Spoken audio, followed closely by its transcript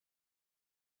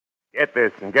Get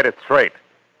this and get it straight.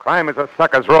 Crime is a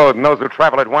sucker's road, and those who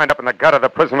travel it wind up in the gut of the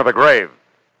prison of the grave.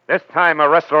 This time, a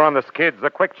wrestler on the skids, a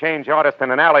quick change artist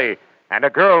in an alley, and a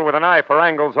girl with an eye for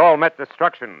angles all met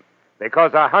destruction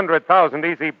because 100,000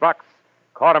 easy bucks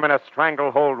caught them in a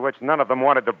stranglehold which none of them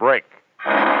wanted to break.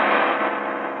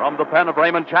 From the pen of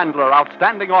Raymond Chandler,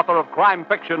 outstanding author of crime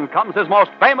fiction, comes his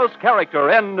most famous character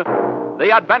in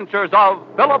The Adventures of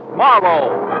Philip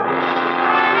Marlowe.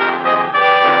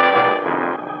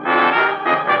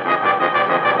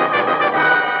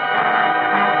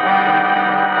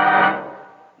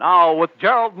 Now, with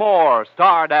Gerlad Mohr,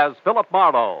 starred as Philip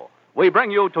Marlowe, we bring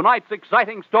you tonight's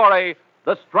exciting story,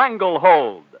 The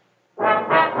Stranglehold.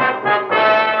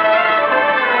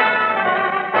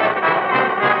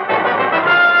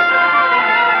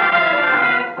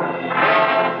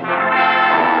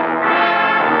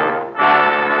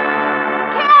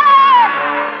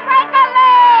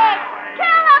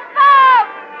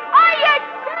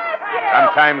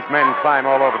 Sometimes men climb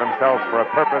all over themselves for a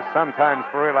purpose, sometimes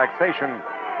for relaxation,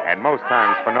 and most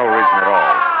times for no reason at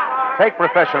all. Take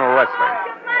professional wrestling.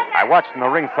 I watched in the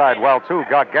ringside while two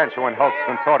gargantuan hulks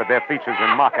contorted their features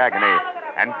in mock agony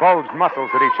and bulged muscles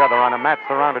at each other on a mat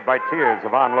surrounded by tiers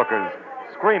of onlookers,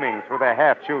 screaming through their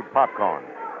half-chewed popcorn.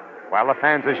 While the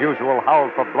fans, as usual,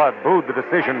 howled for blood, booed the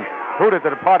decision, hooted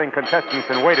the departing contestants,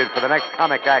 and waited for the next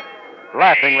comic act,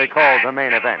 laughingly called the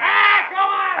main event.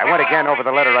 I went again over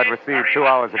the letter I'd received 2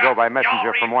 hours ago by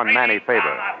messenger from one Manny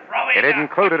Faber. It had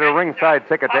included a ringside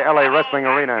ticket to L.A. Wrestling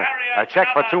Arena, a check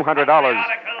for $200,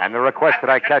 and the request that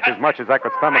I catch as much as I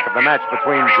could stomach of the match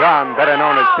between John, better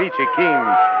known as Peachy Keen,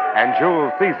 and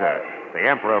Jules Caesar, the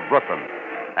Emperor of Brooklyn.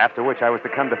 After which I was to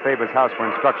come to Faber's house for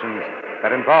instructions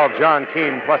that involved John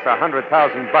Keene plus $100,000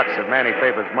 of Manny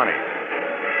Faber's money.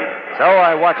 So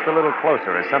I watched a little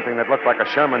closer as something that looked like a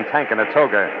Sherman tank in a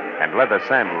toga and leather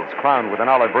sandals crowned with an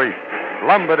olive wreath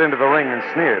lumbered into the ring and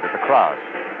sneered at the crowd.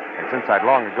 And since I'd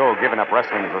long ago given up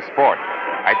wrestling as a sport,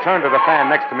 I turned to the fan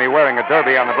next to me wearing a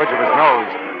derby on the bridge of his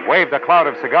nose, waved a cloud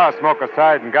of cigar smoke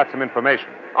aside, and got some information.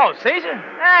 Oh, Caesar?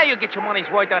 You get your money's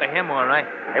worth out of him, all right.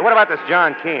 Hey, what about this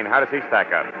John Keene? How does he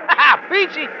stack up?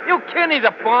 Peachy, you kidding? He's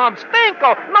a bomb.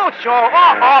 Stinko. No show.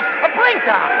 A blink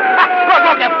down.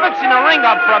 Look, they're fixing the ring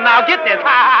up for him now. Get this.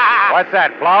 What's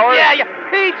that, flowers? Yeah,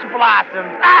 peach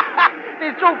blossoms.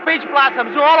 These two peach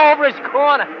blossoms all over his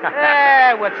corner.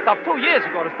 What stuff 2 years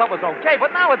ago, the stuff was okay,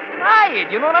 but now it's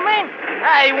tired, you know what I mean?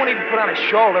 He won't even put on a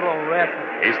show, little wrestler.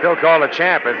 He's still called a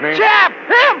champ, isn't he? Champ?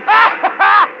 Him?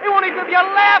 He won't even give you a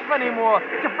laugh anymore.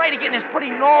 He's afraid of getting his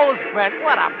pretty nose bent.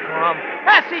 What a bum.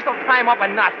 Cecil, tie him up a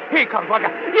knot. Here comes one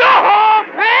guy. Yoo-hoo,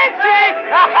 Peachy!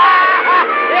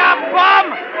 You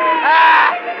bum!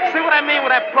 See what I mean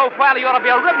with that profile? He ought to be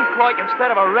a ribbon clerk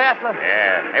instead of a wrestler.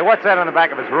 Yeah. Hey, what's that on the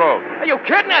back of his robe? Are you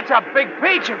kidding? That's a big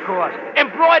peach, of course.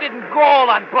 Embroidered in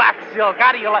gold on black silk.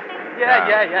 How do you like... Yeah.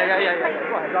 Go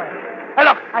ahead. Hey,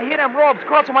 look, I hear them robes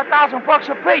cost him $1,000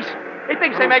 apiece. He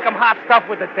thinks they make him hot stuff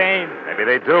with the dame. Maybe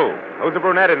they do. Who's the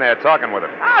brunette in there talking with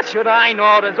him? Should I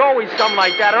know? There's always something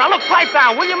like that. Look, pipe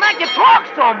down, will you, Mac? You talk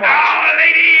so much. Now,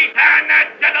 ladies and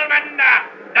gentlemen,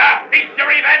 the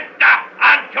feature event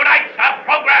on tonight's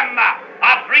program,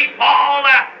 a free-fall,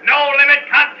 no-limit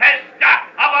contest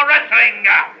of wrestling.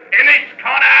 In this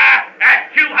corner, at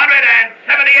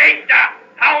 278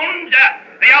 pounds,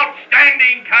 the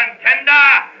outstanding contender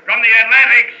from the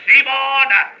Atlantic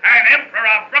Seaboard and Emperor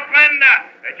of Brooklyn,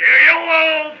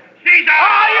 Jules Caesar.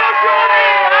 Are you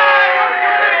kidding?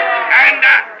 And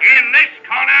in this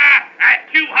corner, at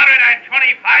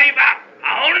 225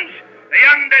 pounds, the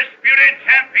undisputed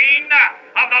champion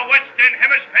of the Western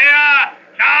Hemisphere,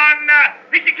 John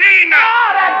Peachy Keen.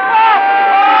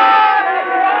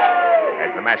 As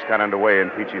the match got underway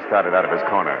and Peachy started out of his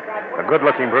corner, the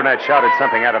good-looking brunette shouted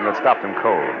something at him that stopped him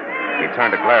cold. He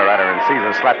turned to glare at her, and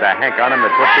Caesar slapped a hank on him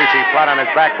that put Peachy flat on his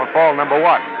back for fall number 1.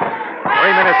 3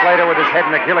 minutes later, with his head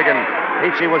in a gilligan,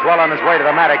 Peachy was well on his way to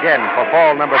the mat again for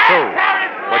fall number 2,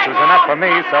 which was enough for me,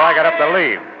 so I got up to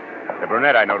leave. The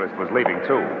brunette, I noticed, was leaving,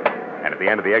 too. And at the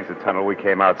end of the exit tunnel, we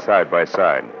came out side by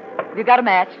side. You got a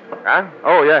match? Huh?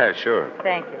 Oh, yeah, sure.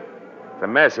 Thank you. It's a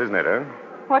mess, isn't it, huh?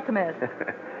 What's a mess?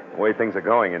 The way things are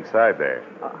going inside there.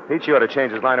 Peachy ought to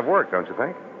change his line of work, don't you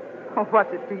think?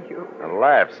 What's it to you? A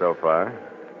laugh so far.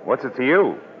 What's it to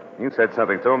you? You said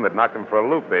something to him that knocked him for a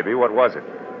loop, baby. What was it?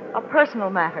 A personal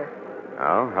matter.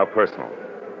 Oh, how personal?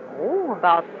 Oh,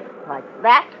 about like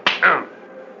that.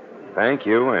 Thank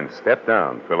you, and step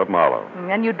down, Philip Marlowe.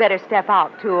 And you'd better step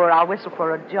out, too, or I'll whistle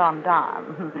for a John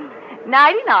Don.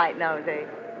 Nighty-night, Nosy.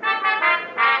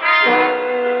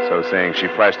 So saying, she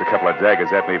flashed a couple of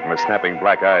daggers at me from her snapping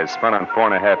black eyes, spun on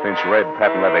 4.5-inch red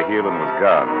patent leather heel, and was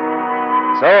gone.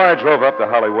 So I drove up to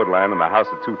Hollywoodland and the house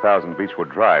at 2000 Beechwood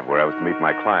Drive, where I was to meet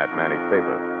my client, Manny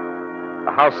Faber.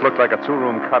 The house looked like a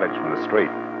two-room cottage from the street,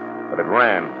 but it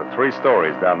ran for 3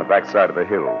 stories down the backside of the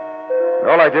hill. And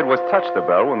all I did was touch the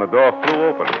bell when the door flew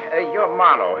open. You're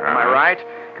Marlowe, am I right?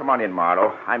 Come on in,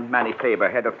 Marlowe. I'm Manny Faber,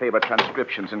 head of Faber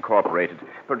Transcriptions Incorporated.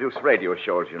 Produce radio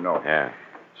shows, you know. Yeah.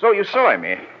 So you saw him,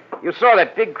 eh? You saw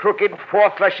that big, crooked,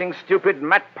 four-fleshing, stupid,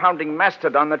 mat-pounding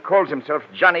mastodon that calls himself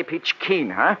Johnny Peach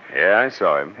Keen, huh? Yeah, I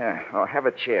saw him. Yeah. Oh, have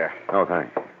a chair. Oh,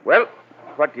 thanks. Well,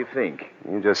 what do you think?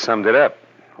 You just summed it up.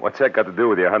 What's that got to do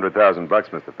with your $100,000,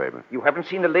 Mr. Faber? You haven't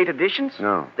seen the late editions?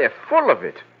 No. They're full of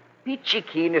it. Peachy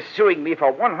Keen is suing me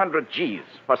for 100 G's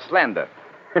for slander.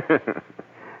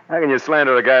 How can you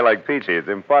slander a guy like Peachy? It's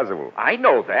impossible. I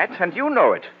know that, and you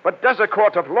know it. But does a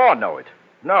court of law know it?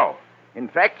 No. In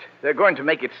fact, they're going to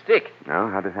make it stick. No?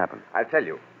 How'd it happen? I'll tell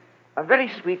you. A very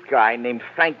sweet guy named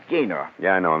Frank Gaynor.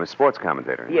 Yeah, I know. I'm a sports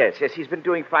commentator. Yes, he's been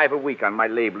doing 5 a week on my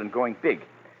label and going big.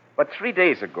 But 3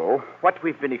 days ago, what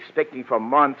we've been expecting for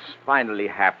months finally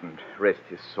happened. Rest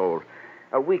his soul.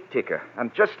 A week ticker.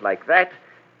 And just like that,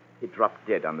 he dropped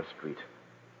dead on the street.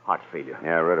 Heart failure.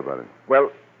 Yeah, I read about it.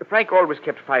 Well, Frank always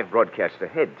kept 5 broadcasts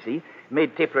ahead, see?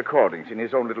 Made tape recordings in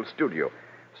his own little studio.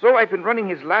 So I've been running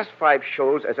his last 5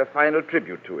 shows as a final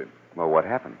tribute to him. Well, what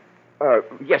happened?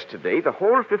 Yesterday, the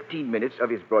whole 15 minutes of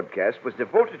his broadcast was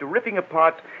devoted to ripping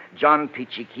apart John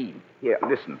Peachy Keen. Here,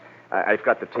 listen. I've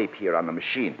got the tape here on the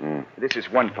machine. This is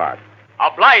one part.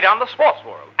 A blight on the sports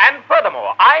world. And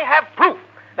furthermore, I have proof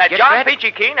that Get John that?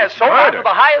 Peachy Keen has sold out to the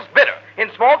highest bidder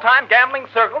in small-time gambling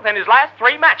circles in his last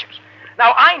 3 matches.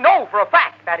 Now, I know for a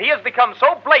fact that he has become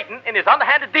so blatant in his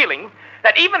underhanded dealings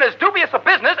that even as dubious a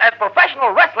business as professional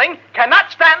wrestling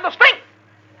cannot stand the sting.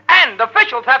 And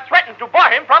officials have threatened to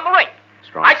bar him from the ring.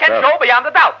 Strong I can stuff. show beyond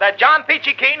a doubt that John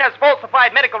Peachy Keen has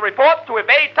falsified medical reports to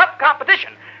evade tough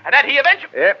competition, and that he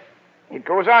eventually... Yeah, it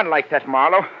goes on like that,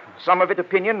 Marlowe. Some of it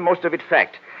opinion, most of it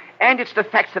fact. And it's the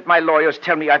facts that my lawyers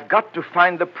tell me I've got to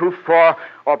find the proof for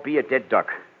or be a dead duck.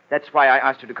 That's why I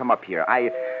asked you to come up here.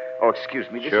 Oh, excuse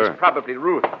me. This Sure. is probably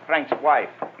Ruth, Frank's wife.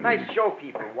 Nice show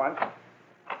people once.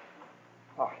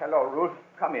 Oh, hello, Ruth.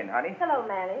 Come in, honey. Hello,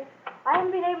 Manny. I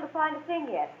haven't been able to find a thing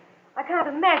yet. I can't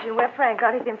imagine where Frank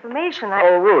got his information.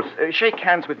 Oh, Ruth, shake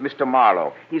hands with Mr.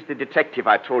 Marlowe. He's the detective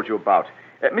I told you about.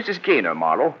 Mrs. Gaynor,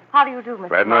 Marlowe. How do you do, Mr.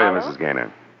 Glad to know you, Marlowe? Mrs.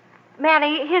 Gaynor.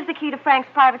 Manny, here's the key to Frank's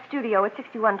private studio at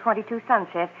 6122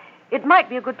 Sunset. It might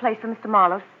be a good place for Mr.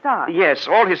 Marlowe to start. Yes,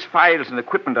 all his files and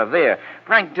equipment are there.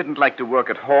 Frank didn't like to work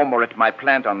at home or at my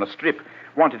plant on the strip.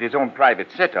 Wanted his own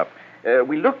private setup.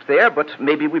 We looked there, but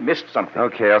maybe we missed something.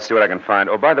 Okay, I'll see what I can find.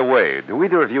 Oh, by the way, do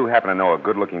either of you happen to know a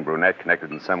good-looking brunette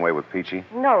connected in some way with Peachy?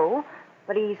 No,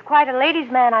 but he's quite a ladies'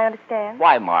 man, I understand.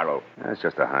 Why, Marlowe? That's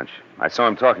just a hunch. I saw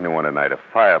him talking to one tonight, a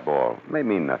fireball. May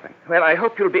mean nothing. Well, I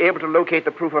hope you'll be able to locate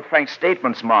the proof of Frank's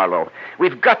statements, Marlowe.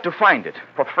 We've got to find it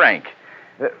for Frank.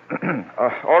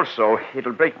 Also,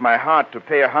 it'll break my heart to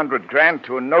pay $100,000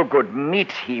 to a no-good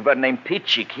meat heaver named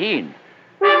Peachy Keen.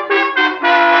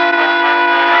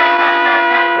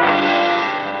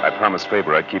 I promised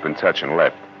Faber I'd keep in touch and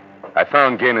left. I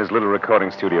found Gaynor's little recording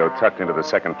studio tucked into the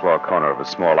second-floor corner of a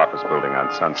small office building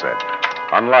on Sunset.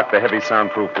 Unlocked the heavy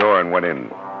soundproof door and went in.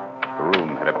 The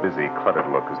room had a busy, cluttered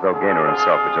look, as though Gaynor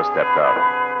himself had just stepped out.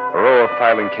 A row of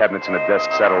filing cabinets and a desk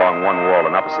sat along one wall,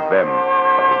 and opposite them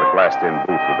was the glassed-in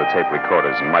booth with the tape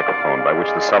recorders and microphone by which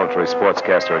the solitary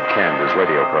sportscaster had canned his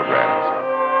radio programs.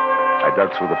 I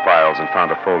dug through the files and found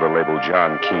a folder labeled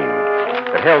John Keen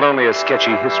that held only a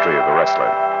sketchy history of the wrestler.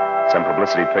 Some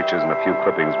publicity pictures and a few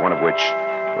clippings, one of which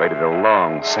rated a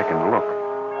long second look,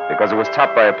 because it was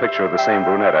topped by a picture of the same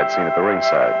brunette I'd seen at the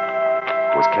ringside.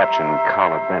 It was captioned,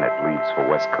 Carla Bennett leaves for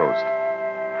West Coast.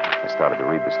 I started to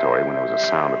read the story when there was a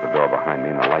sound at the door behind me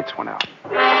and the lights went out.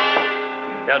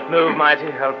 Don't move, Mighty.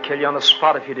 I'll kill you on the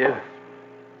spot if you do.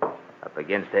 Up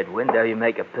against that window, you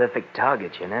make a perfect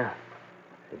target, you know.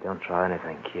 So don't try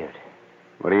anything cute.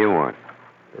 What do you want?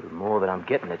 A little more than I'm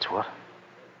getting, it's what.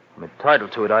 I'm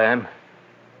entitled to it, I am.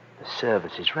 The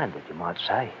service is rendered, you might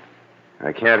say.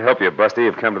 I can't help you, Busty.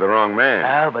 You've come to the wrong man.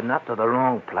 No, but not to the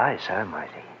wrong place, huh,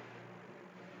 Mighty?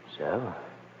 So,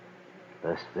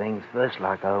 first things first,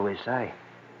 like I always say.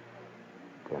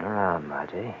 Turn around,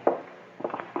 Mighty.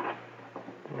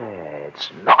 Yeah, it's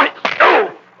nice.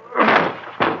 Oh!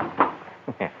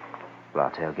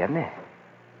 Blotto getting it?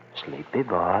 Sleepy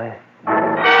boy.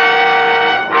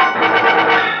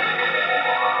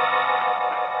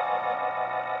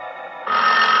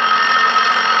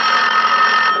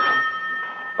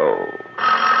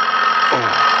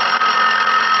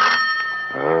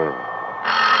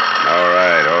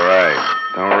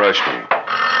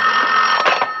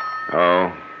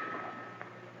 Oh?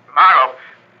 Marlowe,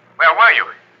 where were you?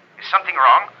 Is something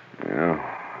wrong?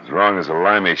 Yeah. As wrong as a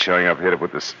limey showing up here to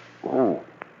put this. Ooh.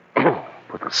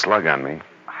 Put the slug on me.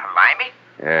 Limey?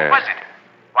 Yeah. Who was it?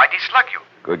 Why'd he slug you?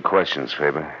 Good questions,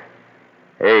 Faber.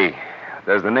 Hey,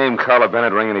 does the name Carla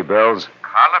Bennett ring any bells?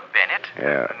 Carla Bennett?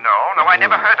 Yeah. No, I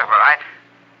never heard of her.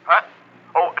 Huh?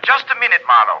 Oh, just a minute,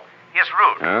 Marlowe. Here's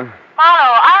Ruth. Huh?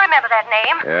 Marlowe, I remember that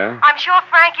name. Yeah? I'm sure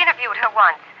Frank interviewed her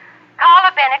once.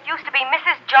 Carla Bennett used to be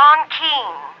Mrs. John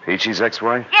Keene. Peachy's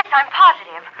ex-wife? Yes, I'm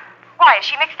positive. Why, is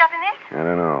she mixed up in this? I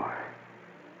don't know.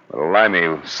 Well, the limey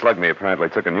who slugged me apparently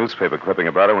took a newspaper clipping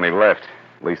about her when he left.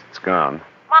 At least it's gone.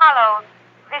 Marlowe,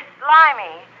 this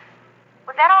limey,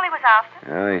 was that all he was after?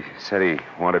 Yeah, he said he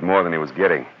wanted more than he was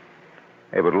getting.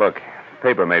 Hey, but look, the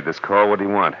paper made this call. What do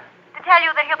you want? To tell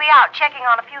you that he'll be out checking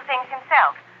on a few things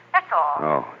himself. That's all.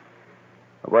 Oh.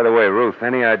 Oh, by the way, Ruth,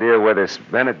 any idea where this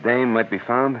Bennett dame might be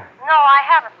found? No, I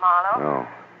haven't, Marlowe. Oh.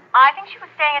 I think she was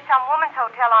staying at some woman's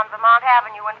hotel on Vermont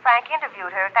Avenue when Frank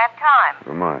interviewed her at that time.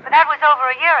 Vermont. But that was over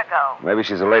a year ago. Maybe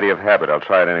she's a lady of habit. I'll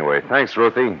try it anyway. Thanks,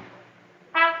 Ruthie.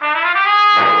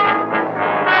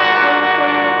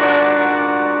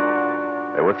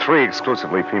 There were 3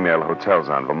 exclusively female hotels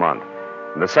on Vermont.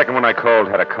 And the second one I called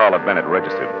had a Carla Bennett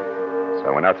registered. So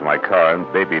I went out to my car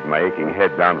and babied my aching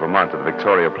head down Vermont to the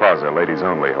Victoria Plaza Ladies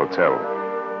Only Hotel.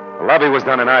 The lobby was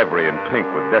done in ivory and pink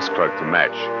with desk clerk to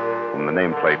match, whom the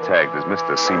nameplate tagged as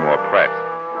Mr. Seymour Pratt.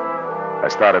 I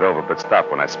started over but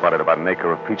stopped when I spotted about an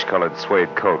acre of peach-colored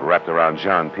suede coat wrapped around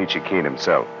John Peachy Keene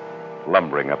himself,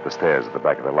 lumbering up the stairs at the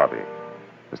back of the lobby.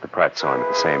 Mr. Pratt saw him at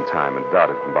the same time and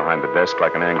darted from behind the desk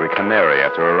like an angry canary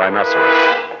after a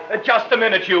rhinoceros. Just a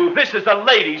minute, you. This is a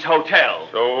ladies' hotel.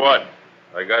 So what?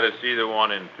 I gotta see the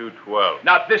one in 212.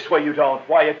 Not this way, you don't.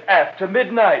 Why, it's after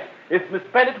midnight. If Miss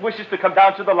Bennett wishes to come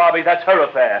down to the lobby, that's her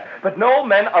affair. But no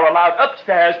men are allowed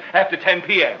upstairs after 10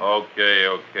 p.m. Okay.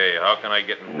 How can I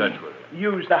get in touch with her?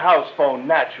 Use the house phone,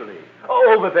 naturally.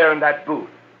 Over there in that booth.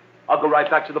 I'll go right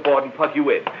back to the board and plug you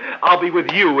in. I'll be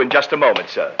with you in just a moment,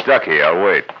 sir. Ducky, I'll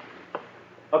wait.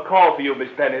 A call for you, Miss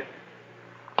Bennett.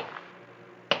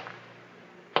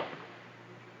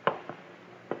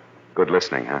 Good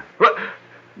listening, huh?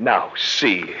 Now,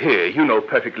 see, here, you know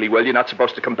perfectly well you're not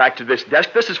supposed to come back to this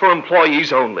desk. This is for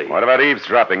employees only. What about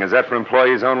eavesdropping? Is that for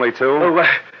employees only, too? Oh,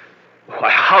 why,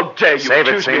 how dare you Save it,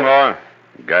 accuse me of- Seymour.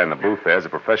 The guy in the booth there is a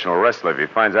professional wrestler. If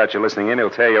he finds out you're listening in, he'll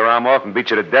tear your arm off and beat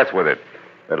you to death with it.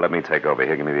 Better let me take over.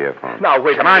 Here, give me the earphone. Now,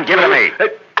 wait a Come on, minute. give it to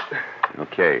me.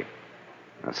 Okay.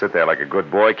 Now sit there like a good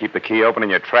boy, keep the key open,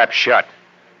 and your trap shut.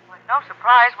 Well, no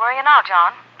surprise. Where are you now,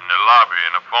 John? In the lobby,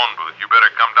 in a phone booth. You better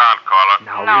come down, caller.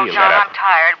 No, really? John, I'm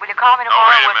tired. Will you call me No,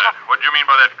 tomorrow? wait a minute. What do you mean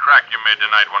by that crack you made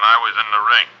tonight when I was in the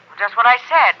ring? Just what I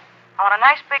said. I want a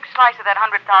nice big slice of that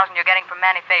 $100,000 you're getting from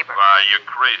Manny Faber. Why, you're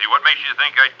crazy. What makes you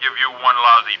think I'd give you one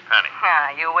lousy penny?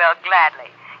 You will, gladly.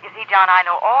 You see, John, I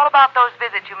know all about those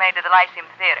visits you made to the Lyceum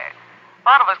Theater.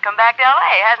 One of us come back to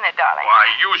L.A., hasn't it, darling? Why,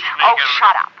 you sneaking... Oh,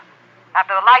 shut up.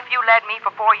 After the life you led me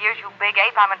for 4 years, you big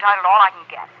ape, I'm entitled to all I can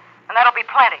get. And that'll be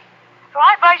plenty. So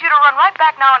I advise you to run right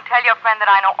back now and tell your friend that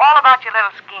I know all about your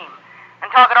little scheme.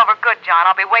 And talk it over good, John.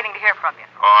 I'll be waiting to hear from you.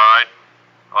 All right.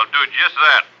 I'll do just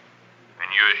that. And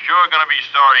you're sure going to be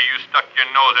sorry you stuck your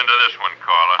nose into this one,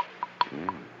 Carla.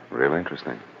 Real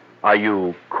interesting. Are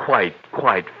you quite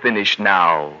finished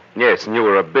now? Yes, and you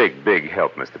were a big, big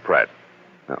help, Mr. Pratt.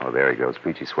 Oh, there he goes,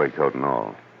 peachy suede coat and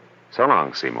all. So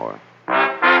long, Seymour.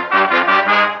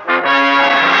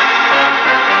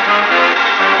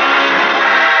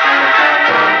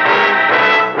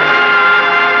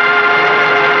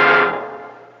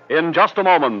 In just a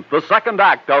moment, the second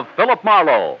act of Philip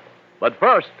Marlowe. But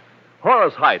first,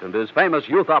 Horace Heidt and his famous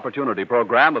Youth Opportunity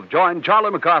Program have joined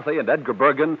Charlie McCarthy and Edgar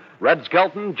Bergen, Red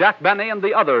Skelton, Jack Benny, and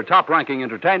the other top-ranking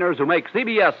entertainers who make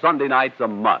CBS Sunday nights a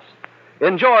must.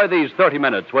 Enjoy these 30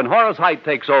 minutes when Horace Heidt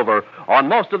takes over on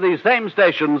most of these same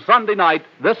stations Sunday night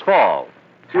this fall.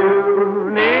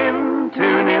 Tune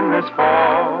in this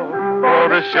fall for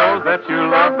the shows that you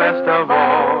love best of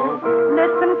all.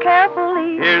 Listen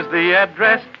carefully. Here's the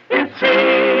address. It's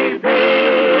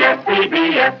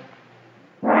CBS.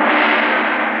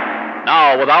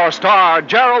 Now, with our star,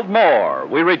 Gerlad Mohr,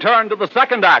 we return to the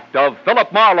second act of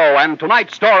Philip Marlowe and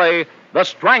tonight's story, The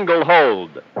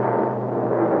Stranglehold.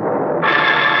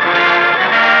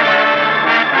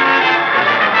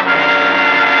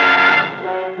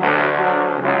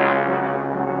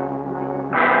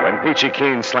 When Peachy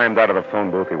Keene slammed out of the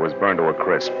phone booth, he was burned to a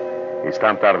crisp. He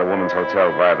stomped out of the woman's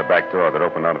hotel via the back door that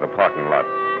opened onto the parking lot.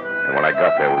 And when I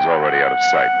got there, it was already out of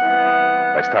sight.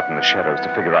 I stopped in the shadows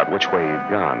to figure out which way he'd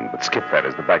gone, but skipped that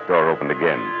as the back door opened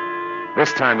again.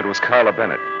 This time it was Carla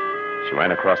Bennett. She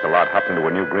ran across the lot, hopped into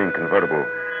a new green convertible,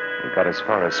 and got as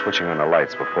far as switching on the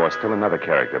lights before still another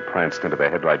character pranced into the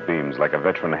headlight beams like a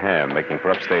veteran ham making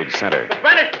for upstage center.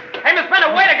 Bennett! Hey, Miss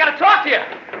Bennett, wait, I gotta talk to you.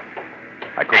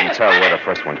 I couldn't tell where the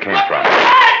first one came from.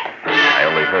 I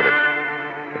only heard it.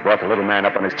 It brought the little man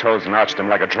up on his toes and arched him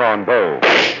like a drawn bow.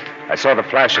 I saw the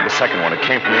flash of the second one. It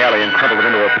came from the alley and crumpled it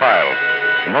into a pile.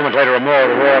 A moment later, a more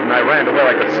roared, and I ran to where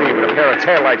I could see, but a pair of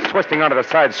taillights twisting onto the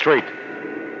side street.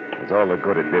 It was all the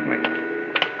good it did me.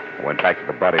 I went back to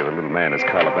the body of the little man as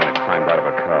Carla Bennett climbed out of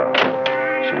her car.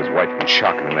 She was white from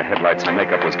shock, and in the headlights, her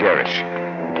makeup was garish.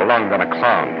 It belonged on a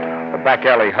clown. The back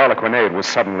alley harlequinade was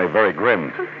suddenly very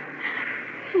grim.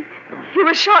 He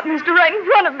was shot, mister, right in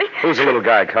front of me. Who's the little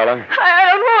guy, Carla? I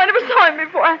don't know. I never saw him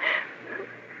before.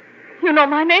 You know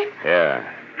my name? Yeah.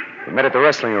 We met at the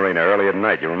wrestling arena earlier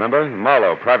tonight, you remember?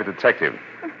 Marlowe, private detective.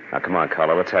 Now, come on,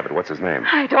 Carla, let's have it. What's his name?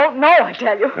 I don't know, I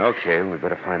tell you. Okay, we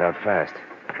better find out fast.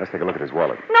 Let's take a look at his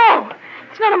wallet. No,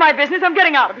 it's none of my business. I'm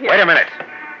getting out of here. Wait a minute.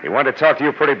 He wanted to talk to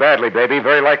you pretty badly, baby.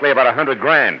 Very likely about $100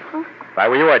 grand. Huh? If I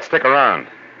were you, I'd stick around.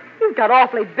 You've got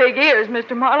awfully big ears,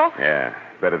 Mr. Marlowe. Yeah,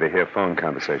 better to hear phone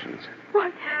conversations.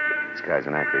 What? This guy's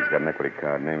an actor. He's got an equity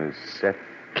card. Name is Seth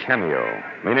Cameo.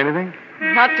 Mean anything?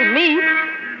 Not to me.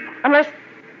 Unless...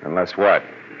 Unless what?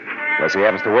 Unless he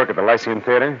happens to work at the Lyceum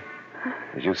Theater?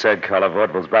 As you said, Carla,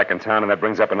 vaudeville's back in town, and that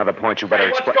brings up another point you better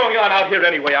explain. What's going on out here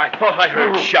anyway? I thought I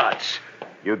heard shots.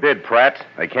 You did, Pratt.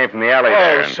 They came from the alley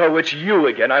there. Oh, so it's you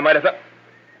again. I might have...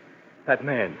 That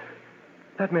man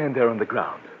there on the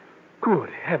ground. Good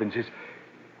heavens,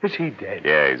 is he dead?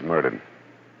 Yeah, he's murdered.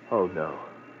 Oh, no.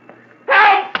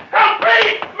 Help! Help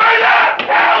me! Murder!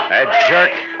 Help! That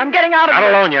jerk. I'm getting out of Not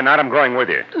here. alone, you're not. I'm going with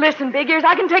you. Listen, Big Ears,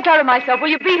 I can take care of myself. Will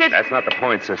you beat it? That's not the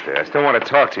point, sister. I still want to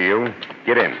talk to you.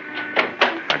 Get in.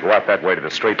 Now go out that way to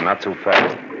the street and not too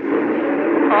fast.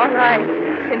 All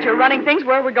right. Since you're running things,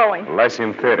 where are we going? The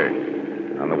Lyceum Theater.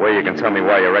 On the way, you can tell me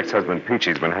why your ex-husband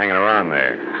Peachy's been hanging around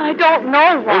there. I don't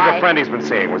know why. Who's the friend he's been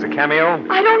seeing? Was it Cameo?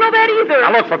 I don't know that either.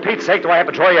 Now, look, for Pete's sake, do I have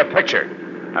to draw you a picture?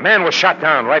 A man was shot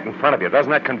down right in front of you.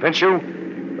 Doesn't that convince you?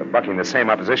 You're bucking the same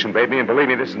opposition, baby, and believe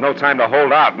me, this is no time to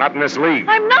hold out. Not in this league.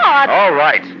 I'm not. All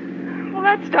right. Well,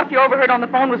 that stuff you overheard on the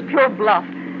phone was pure bluff.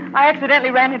 I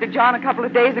accidentally ran into John a couple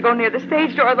of days ago near the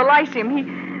stage door of the Lyceum.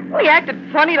 He acted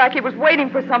funny, like he was waiting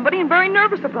for somebody, and very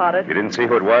nervous about it. You didn't see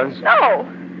who it was? No.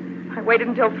 I waited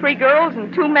until 3 girls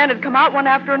and 2 men had come out one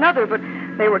after another, but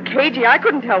they were cagey. I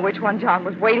couldn't tell which one John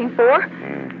was waiting for.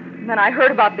 And then I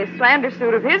heard about this slander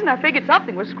suit of his, and I figured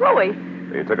something was screwy.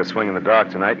 So you took a swing in the dark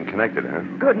tonight and connected, huh?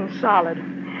 Good and solid.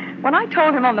 When I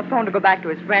told him on the phone to go back to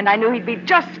his friend, I knew he'd be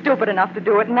just stupid enough to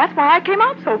do it, and that's why I came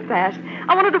out so fast.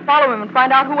 I wanted to follow him and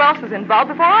find out who else was involved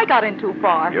before I got in too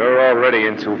far. You're already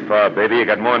in too far, baby. You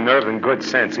got more nerve than good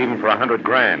sense, even for $100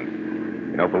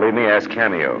 grand. You don't believe me? Ask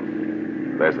Cameo.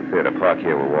 There's the theater. Park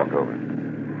here. We'll walk over.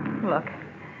 Look,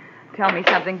 tell me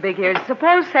something, Big Ears.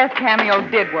 Suppose Seth Cameo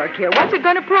did work here. What's it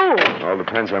going to prove? All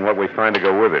depends on what we find to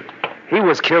go with it. He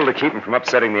was killed to keep him from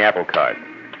upsetting the apple cart.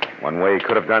 One way he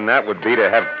could have done that would be to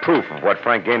have proof of what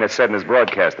Frank Gaynor said in his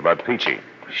broadcast about Peachy.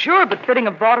 Sure, but fitting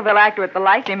a vaudeville actor at the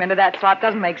Lyceum into that slot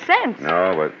doesn't make sense.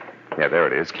 No, but... Yeah, there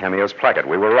it is. Cameo's placard.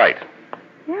 We were right.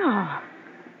 Yeah.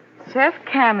 Seth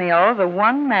Cameo, the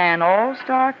one-man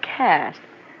all-star cast.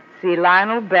 See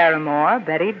Lionel Barrymore,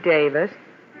 Betty Davis,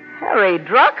 Harry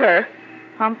Drucker,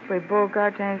 Humphrey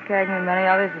Bogart, James Cagney, and many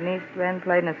others. Denise Glenn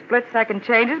played in a split-second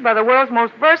changes by the world's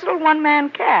most versatile one-man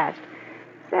cast.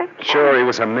 Seth Cameo. Sure, he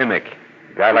was a mimic.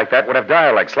 A guy like that would have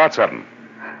dialects, lots of them.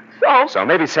 So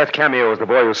maybe Seth Cameo was the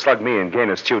boy who slugged me in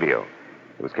Gaynor's studio.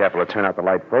 He was careful to turn out the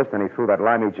light first, and he threw that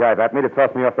limey jive at me to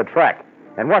toss me off the track.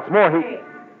 And what's more, he...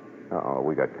 Uh-oh,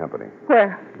 we got company.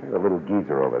 Where? There's a little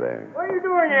geezer over there. What are you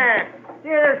doing there?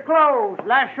 Theater's closed.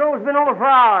 Last show's been over for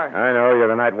hours. I know, you're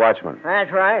the night watchman.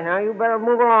 That's right. Now, you better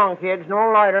move along, kids.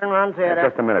 No loitering around theater.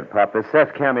 Just a minute, Pop. This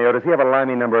Seth Cameo, does he have a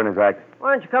limey number in his act?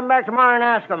 Why don't you come back tomorrow and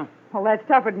ask him? Well, that's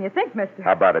tougher than you think, mister.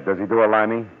 How about it? Does he do a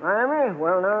limey? Limey?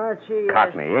 Well, now, let's see.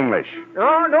 Cockney, English.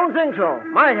 No, don't think so.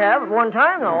 Might have at one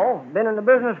time, though. Been in the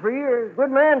business for years.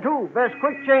 Good man, too. Best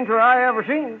quick changer I ever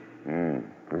seen.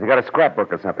 Has he got a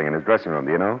scrapbook or something in his dressing room,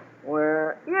 do you know?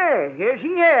 Well, yes,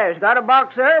 he has. Got a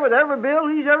box there with every bill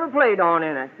he's ever played on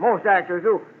in it. Most actors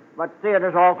do. But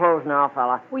theater's all closed now,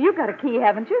 fella. Well, you've got a key,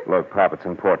 haven't you? Look, Pop, it's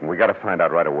important. We got to find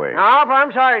out right away. No,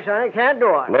 I'm sorry, Sonny. Can't do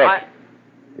it. Look,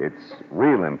 it's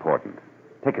real important.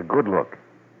 Take a good look.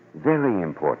 Very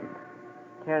important.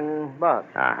 $10.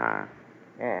 Uh-huh.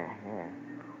 Yeah.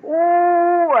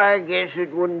 Oh, I guess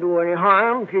it wouldn't do any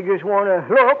harm if you just want to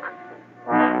look.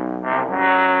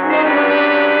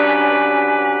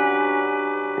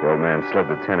 The old man slid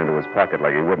the 10 into his pocket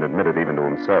like he wouldn't admit it even to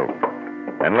himself.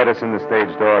 Then led us in the stage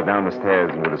door, down the stairs,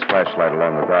 and with his flashlight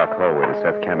along the dark hallway to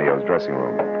Seth Cameo's dressing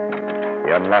room.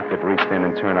 He unlocked it, reached in,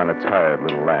 and turned on a tired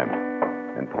little lamp,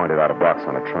 and pointed out a box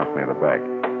on a trunk near the back.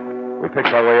 We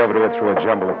picked our way over to it through a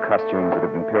jumble of costumes that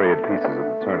had been period pieces at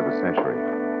the turn of the century.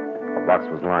 The box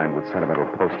was lined with sentimental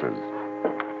posters,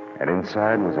 and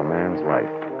inside was a man's life,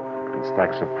 and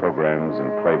stacks of programs and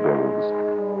playbills.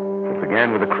 It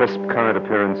began with a crisp current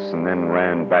appearance and then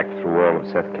ran back through all of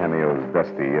Seth Cameo's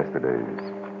dusty yesterdays.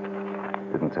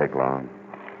 Didn't take long.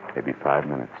 Maybe 5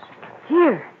 minutes.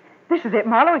 Here. This is it,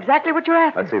 Marlowe. Exactly what you're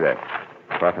after. Let's see that.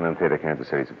 Parthenon Theater, Kansas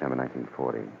City, September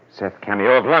 1940. Seth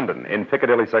Cameo of London. In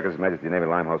Piccadilly Circus, His Majesty name at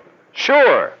Limehouse.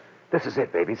 Sure! This is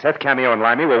it, baby. Seth Cameo and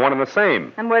Limey were one and the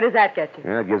same. And where does that get you?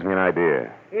 Yeah, it gives me an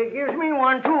idea. It gives me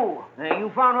one, too.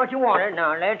 You found what you wanted.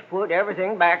 Now, let's put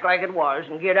everything back like it was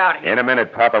and get out of here. In a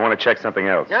minute, Pop. I want to check something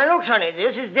else. Now, look, Sonny,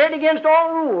 this is dead against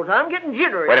all rules. I'm getting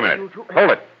jittery. Wait a minute.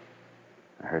 Hold it.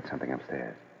 I heard something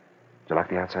upstairs. Did you lock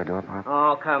the outside door, Pop?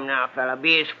 Oh, come now, fella.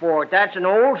 Be a sport. That's an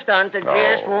old stunt that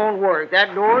just won't work.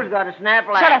 That door's got a snap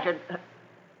latch. Shut up.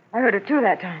 I heard it, too,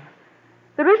 that time.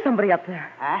 There is somebody up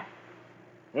there. Huh?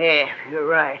 Yeah, you're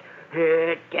right.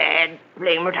 Dad,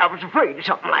 blame it, I was afraid of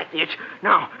something like this.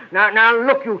 Now,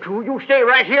 look, you two. You stay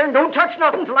right here and don't touch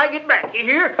nothing till I get back. You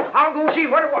hear? I'll go see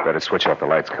what it was. Better switch off the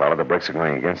lights, Carla. The brakes are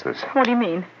going against us. What do you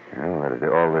mean? Well,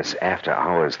 all this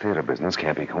after-hours theater business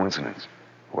can't be coincidence.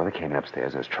 Well, he came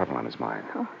upstairs. There's trouble on his mind.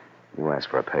 Oh. You asked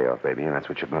for a payoff, baby, and that's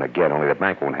what you're going to get. Only the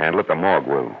bank won't handle it. The morgue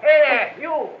will. Hey,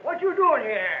 you. What you doing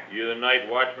here? You the night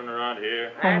watchman around here?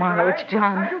 Oh, Marlowe, it's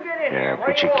John. How'd you get in here? Yeah, Where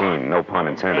pitchy you going? keen. No pun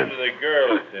intended. There's the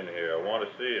girl that's in here. I want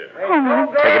to see her. Hey,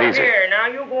 no Take it girl easy. here. Now,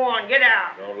 you go on. Get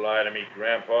out. Don't lie to me,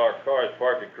 Grandpa. Our car's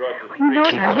parked across the street. You know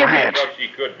Keep I quiet. Well, she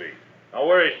could be. Now,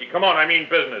 where is she? Come on, I mean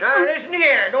business. Now, listen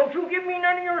here. Don't you give me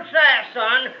none of your sass,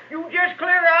 son. You just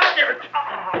clear out there.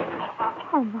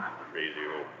 Oh, Marlowe. Crazy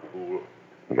old fool.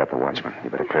 You got the watchman. You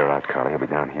better clear out, Carla. He'll be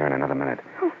down here in another minute.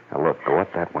 Now, look, go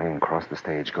up that way and cross the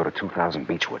stage. Go to 2000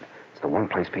 Beechwood. It's the one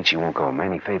place Peachy won't go.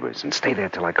 Manny Favors. And stay there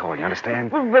till I call. You understand?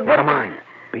 But- Never mind.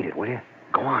 Beat it, will you?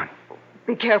 Go on.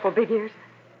 Be careful, Big Ears.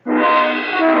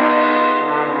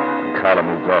 Carla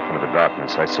moved off into the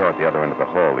darkness. I saw at the other end of the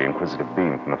hall the inquisitive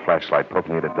beam from the flashlight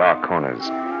poking into dark corners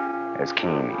as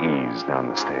Keen eased down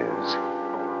the stairs.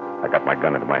 I got my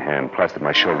gun into my hand, plastered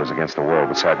my shoulders against the wall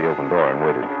beside the open door, and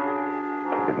waited.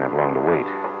 I didn't have long to wait.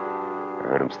 I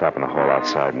heard him stop in the hall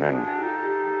outside, and then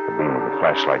the beam of the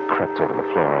flashlight crept over the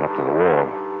floor and up to the wall,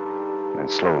 and then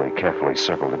slowly, carefully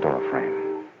circled the door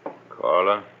frame.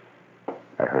 Carla?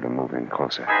 I heard him move in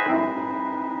closer.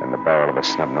 Then the barrel of a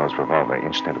snub-nosed revolver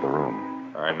inched into the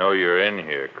room. I know you're in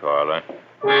here, Carla.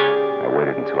 I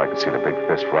waited until I could see the big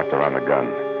fist wrapped around the gun.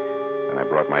 Then I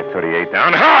brought my .38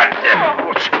 down hard.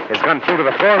 His gun flew to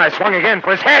the floor, and I swung again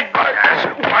for his head.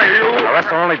 Why, you? The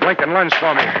rest only blinked and lunged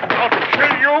for me. I'll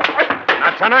kill you.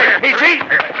 Not tonight, Peachy.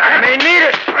 I may need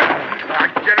it.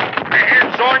 I'm getting my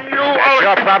hands on you. That's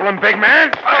your problem, big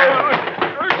man.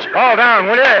 Fall down,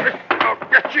 will you? I'll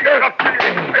get you.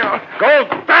 Go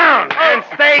down and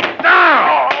stay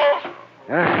down.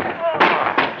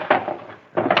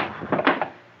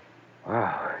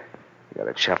 Wow. You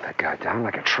gotta chop that guy down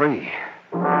like a tree.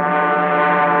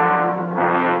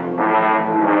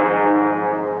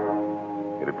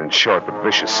 It had been short but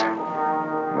vicious.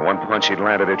 And the one punch he'd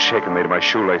landed had shaken me to my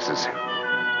shoelaces.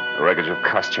 The wreckage of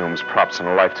costumes, props, and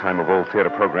a lifetime of old theater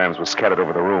programs was scattered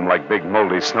over the room like big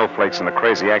moldy snowflakes in the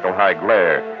crazy ankle-high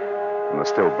glare from the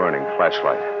still-burning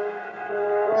flashlight.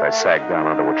 As I sagged down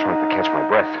onto a trunk to catch my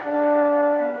breath,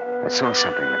 I saw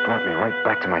something that brought me right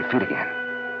back to my feet again.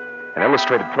 An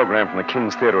illustrated program from the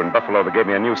King's Theater in Buffalo that gave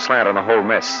me a new slant on the whole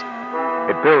mess.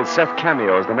 It billed Seth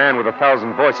Cameo as the man with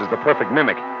 1,000 voices, the perfect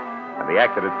mimic. And the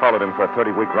act that had followed him for a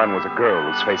 30-week run was a girl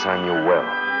whose face I knew well.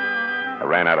 I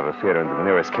ran out of the theater into the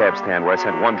nearest cab stand where I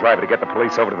sent one driver to get the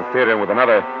police over to the theater, and with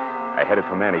another, I headed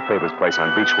for Manny Favors' place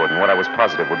on Beechwood, and what I was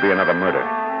positive would be another murder.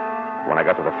 When I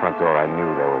got to the front door, I knew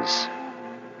there was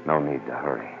no need to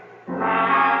hurry.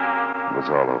 It was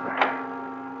all over.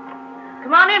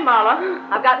 Come on in, Marlowe.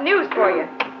 I've got news for you.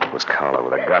 It was Carla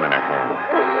with a gun in her hand.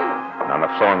 And on the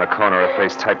floor in the corner, her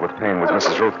face tight with pain, was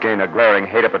Mrs. Ruth Gaynor glaring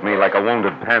hate up at me like a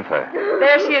wounded panther.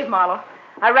 There she is, Marlowe.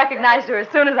 I recognized her as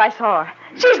soon as I saw her.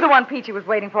 She's the one Peachy was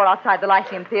waiting for outside the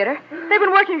Lyceum Theater. They've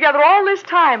been working together all this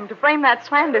time to frame that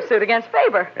slander suit against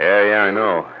Faber. Yeah, I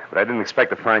know. But I didn't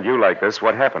expect to find you like this.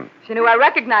 What happened? She knew I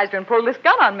recognized her and pulled this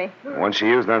gun on me. One she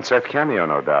used on Seth Cameo,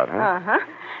 no doubt, huh? Uh-huh.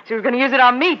 She was going to use it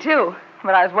on me, too.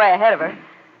 But I was way ahead of her.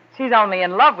 She's only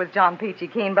in love with John Peachy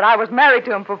Keen, but I was married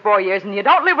to him for 4 years, and you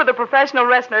don't live with a professional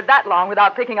wrestler that long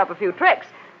without picking up a few tricks.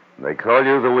 They call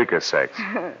you the weaker sex.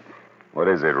 What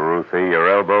is it, Ruthie? Your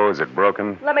elbow? Is it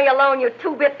broken? Let me alone, you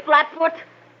two-bit flatfoot.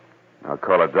 I'll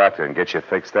call a doctor and get you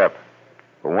fixed up.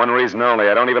 For one reason only,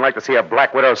 I don't even like to see a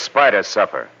black widow spider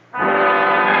suffer.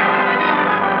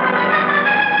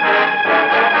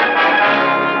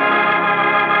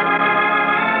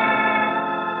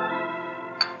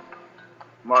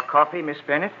 More coffee, Miss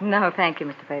Bennett? No, thank you,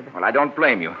 Mr. Faber. Well, I don't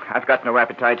blame you. I've got no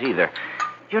appetite either.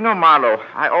 You know, Marlowe,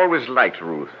 I always liked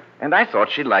Ruth, and I thought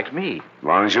she liked me. As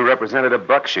long as you represented a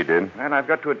buck, she did. And I've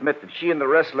got to admit that she and the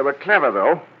wrestler were clever,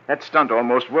 though. That stunt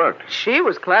almost worked. She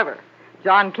was clever.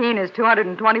 John Keen is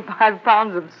 225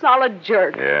 pounds of solid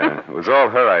jerk. Yeah, it was all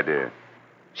her idea.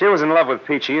 She was in love with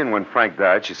Peachy, and when Frank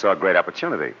died, she saw a great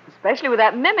opportunity. Especially with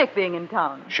that mimic being in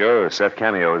town. Sure, Seth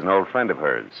Cameo is an old friend of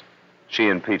hers. She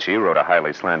and Peachy wrote a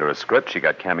highly slanderous script. She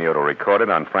got Cameo to record it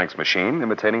on Frank's machine,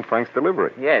 imitating Frank's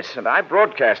delivery. Yes, and I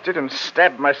broadcast it and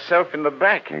stabbed myself in the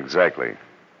back. Exactly.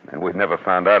 And we'd never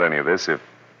found out any of this if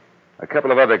a couple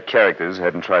of other characters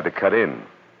hadn't tried to cut in.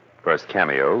 First,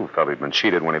 Cameo, who felt he'd been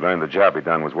cheated when he learned the job he'd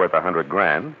done was worth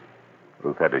 $100,000.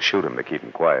 Ruth had to shoot him to keep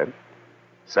him quiet.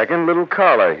 Second, little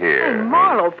Carla here. Oh,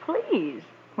 Marlowe, please.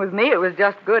 With me, it was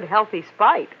just good, healthy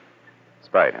spite.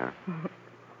 Spite, huh?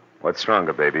 What's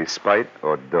stronger, baby, spite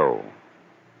or dough?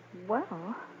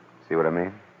 Well... See what I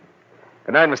mean?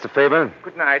 Good night, Mr. Faber.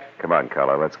 Good night. Come on,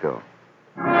 Carla, let's go.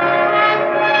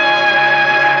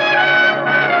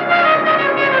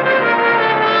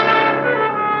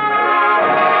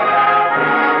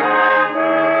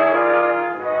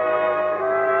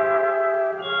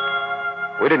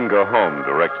 We didn't go home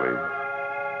directly.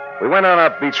 We went on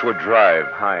up Beechwood Drive,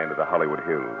 high into the Hollywood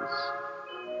Hills,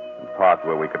 and parked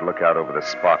where we could look out over the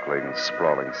sparkling,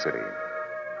 sprawling city.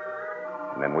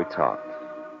 And then we talked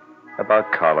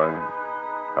about Carla,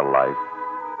 her life,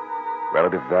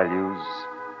 relative values,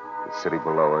 the city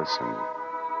below us, and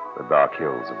the dark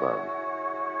hills above.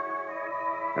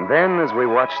 And then, as we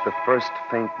watched the first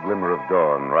faint glimmer of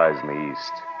dawn rise in the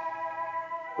east,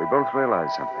 we both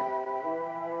realized something.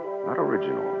 Not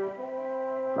original,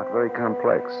 not very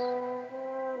complex,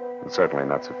 and certainly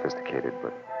not sophisticated,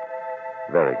 but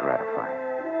very gratifying.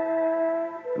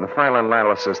 In the final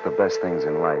analysis, the best things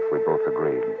in life, we both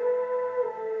agreed,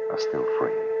 are still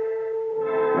free.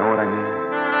 Know what I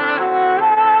mean?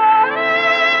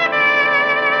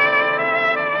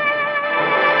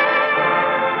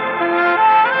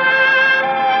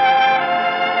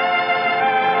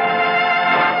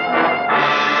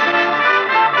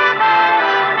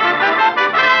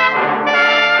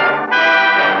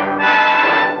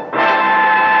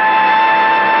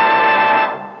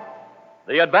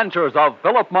 The Adventures of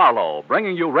Philip Marlowe,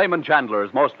 bringing you Raymond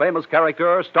Chandler's most famous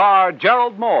character, star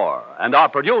Gerlad Mohr, and are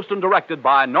produced and directed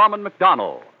by Norman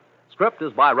MacDonald. Script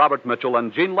is by Robert Mitchell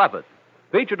and Gene Levitt.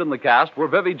 Featured in the cast were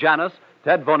Vivi Janis,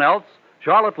 Ted Von Eltz,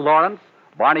 Charlotte Lawrence,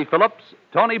 Barney Phillips,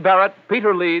 Tony Barrett,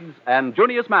 Peter Leeds, and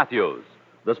Junius Matthews.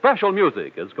 The special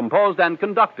music is composed and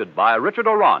conducted by Richard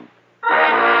Orant.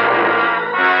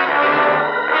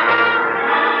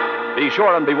 Be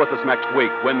sure and be with us next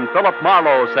week when Philip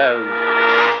Marlowe says...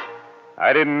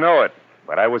 I didn't know it,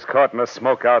 but I was caught in a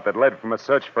smokeout that led from a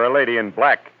search for a lady in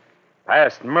black,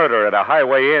 past murder at a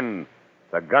highway inn,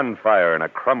 to gunfire in a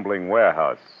crumbling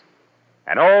warehouse.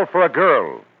 And all for a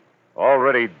girl,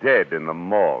 already dead in the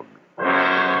morgue.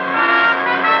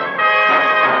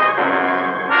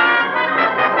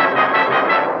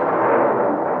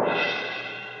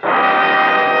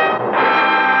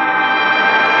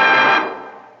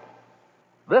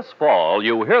 This fall,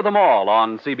 you hear them all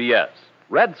on CBS.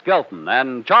 Red Skelton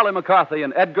and Charlie McCarthy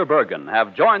and Edgar Bergen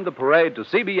have joined the parade to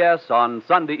CBS on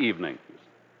Sunday evenings.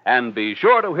 And be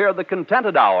sure to hear the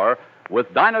Contented Hour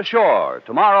with Dinah Shore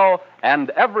tomorrow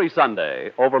and every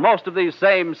Sunday over most of these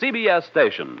same CBS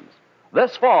stations.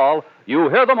 This fall, you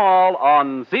hear them all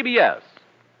on CBS.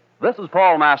 This is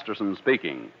Paul Masterson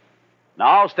speaking.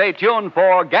 Now stay tuned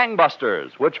for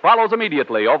Gangbusters, which follows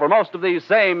immediately over most of these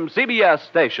same CBS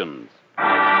stations.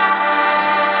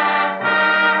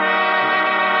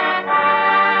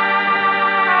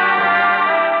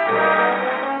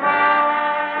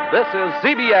 This is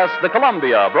CBS, the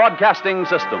Columbia Broadcasting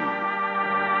System.